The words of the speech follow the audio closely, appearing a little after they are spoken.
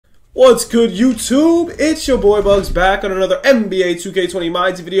What's good, YouTube? It's your boy Bugz back on another NBA 2K20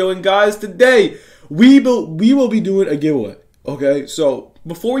 Minds video, and guys, today we will be doing a giveaway. Okay, so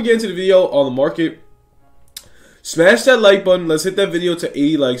before we get into the video on the market, smash that like button. Let's hit that video to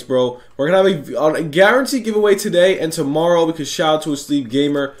 80 likes, bro. We're gonna have a guaranteed giveaway today and tomorrow because shout out to a sleep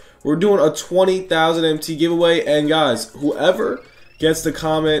gamer. We're doing a 20,000 MT giveaway, and guys, whoever gets the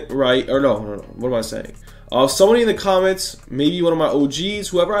comment right, or no, what am I saying? Somebody in the comments, maybe one of my OGs,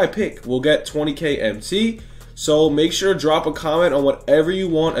 whoever I pick, will get 20k MT. So make sure to drop a comment on whatever you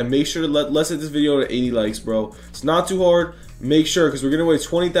want, and make sure to let's hit this video to 80 likes, bro. It's not too hard. Make sure, because we're gonna away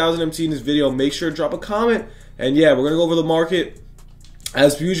 20,000 MT in this video. Make sure to drop a comment, and yeah, we're gonna go over the market.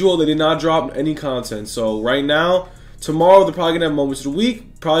 As usual, they did not drop any content. So right now, tomorrow they're probably gonna have moments of the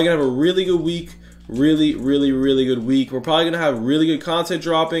week. Probably gonna have a really good week. Really good week. We're probably gonna have really good content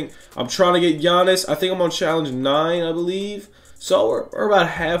dropping. I'm trying to get Giannis. I think I'm on challenge 9, I believe. So we're about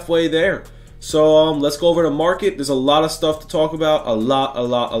halfway there. So let's go over the market. There's a lot of stuff to talk about. A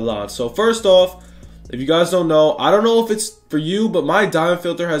lot. So first off, if you guys don't know, I don't know if it's for you, but my diamond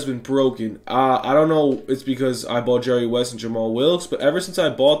filter has been broken. I don't know. It's because I bought Jerry West and Jamal Wilkes, but ever since I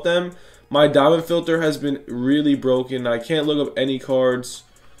bought them, my diamond filter has been really broken. I can't look up any cards.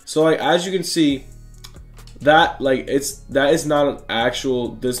 So like as you can see, that is not an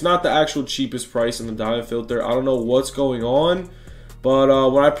actual. That's not the actual cheapest price on the diamond filter. I don't know what's going on, but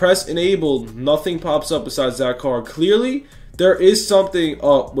when I press enable, nothing pops up besides that card. Clearly, there is something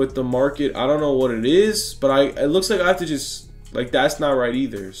up with the market. I don't know what it is, but it looks like I have to just that's not right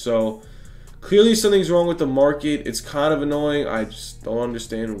either. So clearly something's wrong with the market. It's kind of annoying. I just don't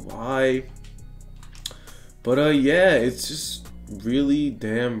understand why. But yeah, it's just really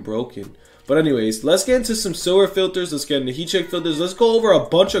damn broken. But anyways, let's get into some silver filters. Let's get into heat check filters. Let's go over a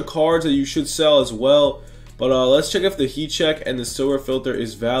bunch of cards that you should sell as well. But let's check if the heat check and the silver filter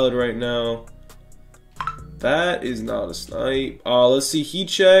is valid right now. That is not a snipe. Let's see heat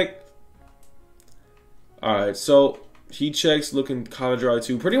check. Alright, so heat check's looking kind of dry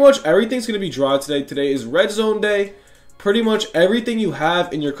too. Pretty much everything's going to be dry today. Today is red zone day. Pretty much everything you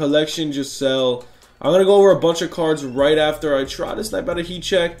have in your collection, just sell. I'm going to go over a bunch of cards right after I try to snipe out a heat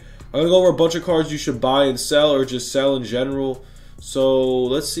check. I'm going to go over a bunch of cards you should buy and sell, or just sell in general. So,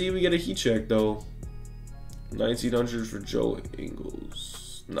 let's see if we get a heat check, though. 1900 for Joe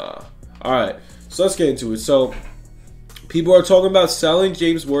Ingles. Nah. Alright, so let's get into it. So, people are talking about selling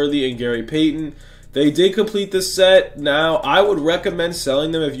James Worthy and Gary Payton. They did complete the set. Now, I would recommend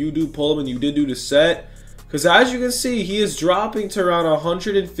selling them if you do pull them and you did do the set. Because as you can see, he is dropping to around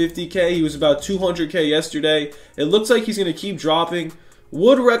 150k. He was about 200k yesterday. It looks like he's going to keep dropping.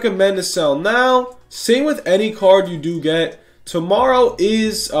 Would recommend to sell now. Same with any card you do get. Tomorrow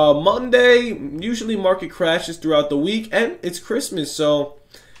is Monday. Usually market crashes throughout the week, and it's Christmas, so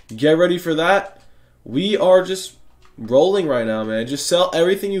get ready for that. We are just rolling right now, man. Just sell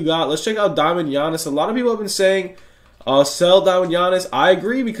everything you got. Let's check out Diamond Giannis. A lot of people have been saying sell Diamond Giannis. I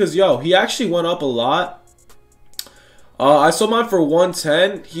agree because, yo, he actually went up a lot. I sold mine for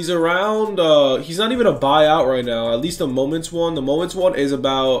 110. He's around, he's not even a buyout right now. At least the Moments one. The Moments one is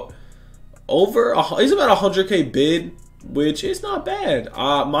about he's about 100k bid, which is not bad.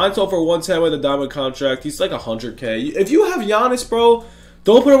 Mine sold for 110 with a diamond contract. He's like 100k. If you have Giannis, bro,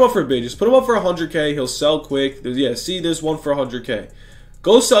 don't put him up for a bid. Just put him up for 100k. He'll sell quick. Yeah, see, there's one for 100k.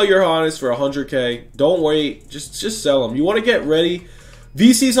 Go sell your Giannis for 100k. Don't wait. Just sell him. You want to get ready.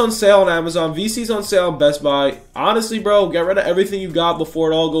 VC's on sale on Amazon. VC's on sale on Best Buy. Honestly, bro, get rid of everything you got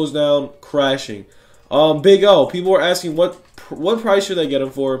before it all goes down crashing. Big O. People were asking what price should they get him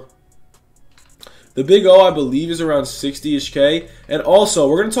for. The Big O, I believe, is around 60-ish K. And also,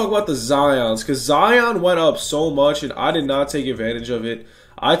 we're going to talk about the Zions, because Zion went up so much, and I did not take advantage of it.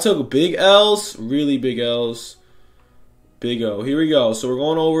 I took big L's, really big L's. Big O. Here we go. So we're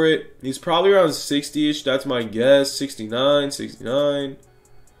going over it. He's probably around 60-ish. That's my guess. 69, 69,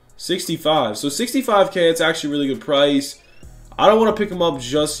 65. So 65k, it's actually a really good price. I don't want to pick him up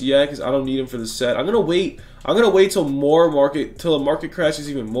just yet because I don't need him for the set. I'm gonna wait. I'm gonna wait till the market crashes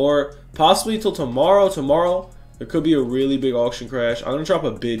even more. Possibly till tomorrow. Tomorrow there could be a really big auction crash. I'm gonna drop a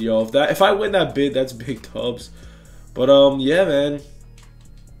bid, yo. If I win that bid, that's big dubs. But yeah, man.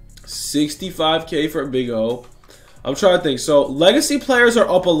 65k for a Big O. I'm trying to think. So, legacy players are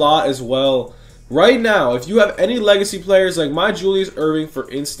up a lot as well. Right now, if you have any legacy players, like my Julius Erving, for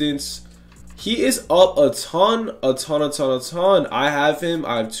instance, he is up a ton. I have him.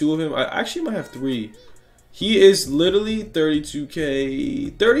 I have 2 of him. I actually might have 3. He is literally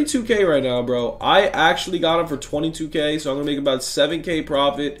 32k. 32k right now, bro. I actually got him for 22k, so I'm going to make about 7k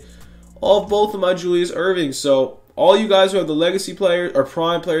profit off both of my Julius Erving. So, all you guys who have the legacy players, or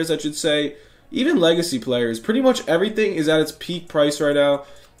prime players I should say, even legacy players, pretty much everything is at its peak price right now.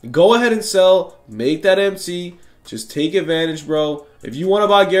 Go ahead and sell, make that MC, just take advantage, bro. If you want to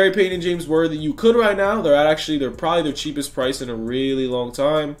buy Gary Payton and James Worthy, you could right now. They're probably their cheapest price in a really long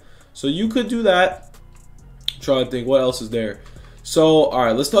time. So you could do that. Try to think what else is there. So,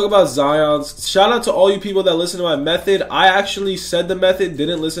 alright, let's talk about Zions. Shout out to all you people that listen to my method. I actually said the method,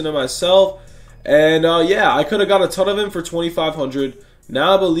 didn't listen to myself. And, yeah, I could have got a ton of him for 2,500.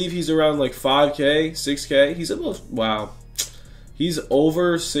 Now I believe he's around, like, 5K, 6K. He's almost, wow. He's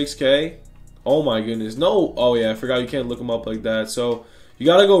over 6K. Oh, my goodness. No, oh, yeah, I forgot you can't look him up like that. So, you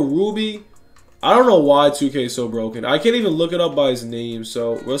got to go Ruby. I don't know why 2K is so broken. I can't even look it up by his name.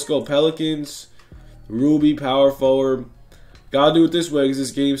 So, let's go Pelicans, Ruby, power forward. Gotta do it this way because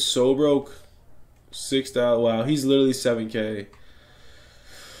this game's so broke. 6,000. Wow, he's literally 7K.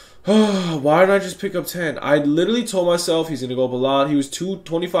 Why didn't I just pick up 10? I literally told myself he's gonna go up a lot. He was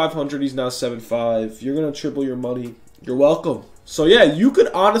 2,500. He's now 7,500. You're gonna triple your money. You're welcome. So yeah, you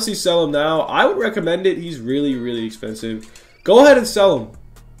could honestly sell him now. I would recommend it. He's really, really expensive. Go ahead and sell him.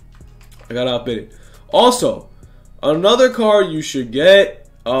 I gotta outbid it. Also, another card you should get.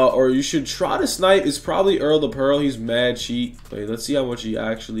 Or you should try to snipe is probably Earl the Pearl. He's mad cheap. Wait, let's see how much he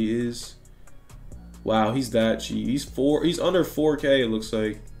actually is. Wow, he's that cheap. He's under 4K, it looks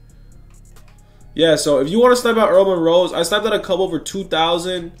like. Yeah, so if you want to snipe out Earl Monroe's, I sniped out a couple for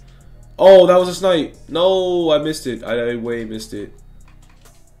 2,000. Oh, that was a snipe. No, I missed it. I way missed it.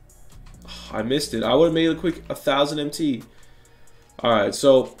 I missed it. I would have made a quick 1,000 MT. Alright,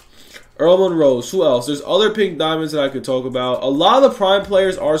 so Earl Monroe's. Who else? There's other pink diamonds that I could talk about. A lot of the prime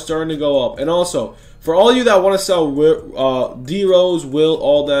players are starting to go up. And also, for all you that want to sell D-Rose, Will,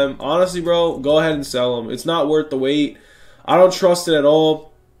 all them, honestly, bro, go ahead and sell them. It's not worth the wait. I don't trust it at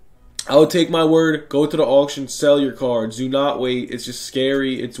all. I would take my word, go to the auction, sell your cards. Do not wait. It's just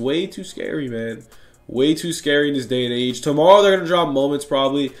scary. It's way too scary, man. Way too scary in this day and age. Tomorrow they're going to drop moments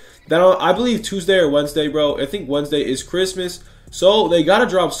probably. Then I believe Tuesday or Wednesday, bro. I think Wednesday is Christmas. So they got to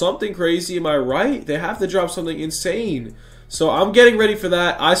drop something crazy. Am I right? They have to drop something insane. So I'm getting ready for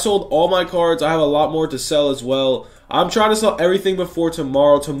that. I sold all my cards. I have a lot more to sell as well. I'm trying to sell everything before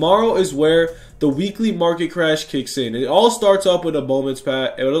tomorrow. Tomorrow is where the weekly market crash kicks in. It all starts up with a moments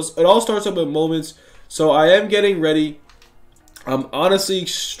pack. It all starts up with moments. So I am getting ready. I'm honestly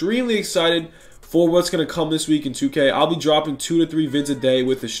extremely excited for what's going to come this week in 2K. I'll be dropping 2 to 3 vids a day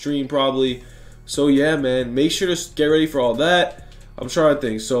with the stream probably. So yeah, man, make sure to get ready for all that. I'm trying to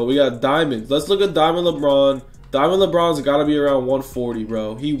think. So we got Diamond. Let's look at Diamond LeBron. Diamond LeBron's got to be around 140,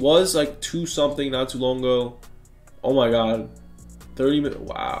 bro. He was like 2 something not too long ago. Oh my god. 30 minutes.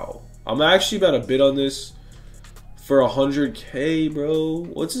 Wow. I'm actually about to bid on this for 100K, bro.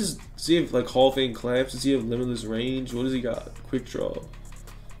 What's his... Does he have like Hall of Fame clamps? Does he have limitless range? What does he got? Quick draw.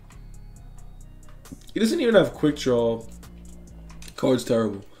 He doesn't even have quick draw. Card's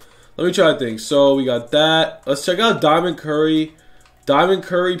terrible. Let me try to think. So we got that. Let's check out Diamond Curry. Diamond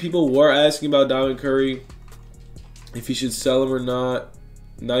Curry, people were asking about Diamond Curry. If he should sell him or not.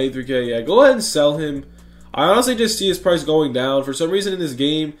 93K, yeah. Go ahead and sell him. I honestly just see his price going down. For some reason in this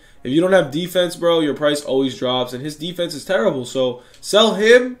game, if you don't have defense, bro, your price always drops. And his defense is terrible. So sell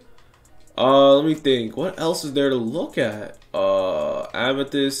him. Let me think. What else is there to look at?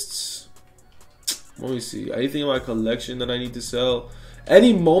 Amethysts. Let me see. Anything in my collection that I need to sell?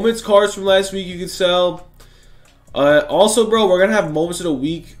 Any moments cards from last week you can sell. Also, bro, we're gonna have moments of the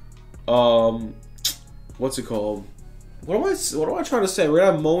week. What's it called? What am I trying to say? We're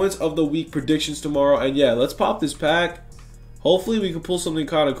gonna have moments of the week predictions tomorrow. And yeah, let's pop this pack. Hopefully we can pull something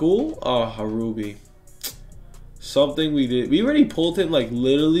kind of cool. Harubi. Something we did. We already pulled him like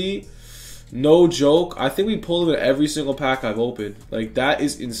literally. No joke. I think we pulled him in every single pack I've opened. Like that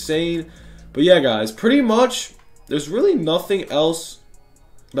is insane. But yeah, guys, pretty much there's really nothing else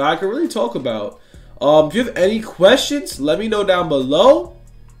that I can really talk about. If you have any questions, let me know down below.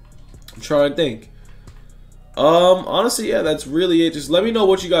 I'm trying to think. Honestly, yeah, that's really it. Just let me know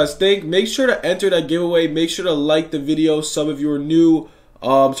what you guys think. Make sure to enter that giveaway. Make sure to like the video. Some of you are new.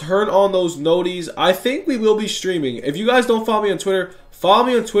 Turn on those noties. I think we will be streaming. If you guys don't follow me on Twitter, follow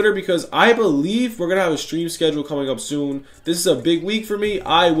me on Twitter because I believe we're gonna have a stream schedule coming up soon. This is a big week for me.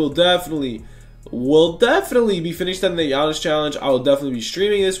 I will definitely be finished on the Giannis challenge. I will definitely be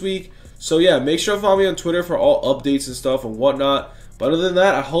streaming this week. So yeah, make sure to follow me on Twitter for all updates and stuff and whatnot. But other than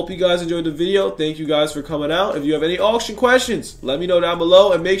that, I hope you guys enjoyed the video. Thank you guys for coming out. If you have any auction questions, let me know down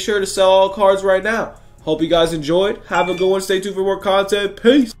below. And make sure to sell all cards right now. Hope you guys enjoyed. Have a good one. Stay tuned for more content.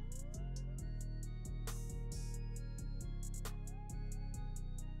 Peace.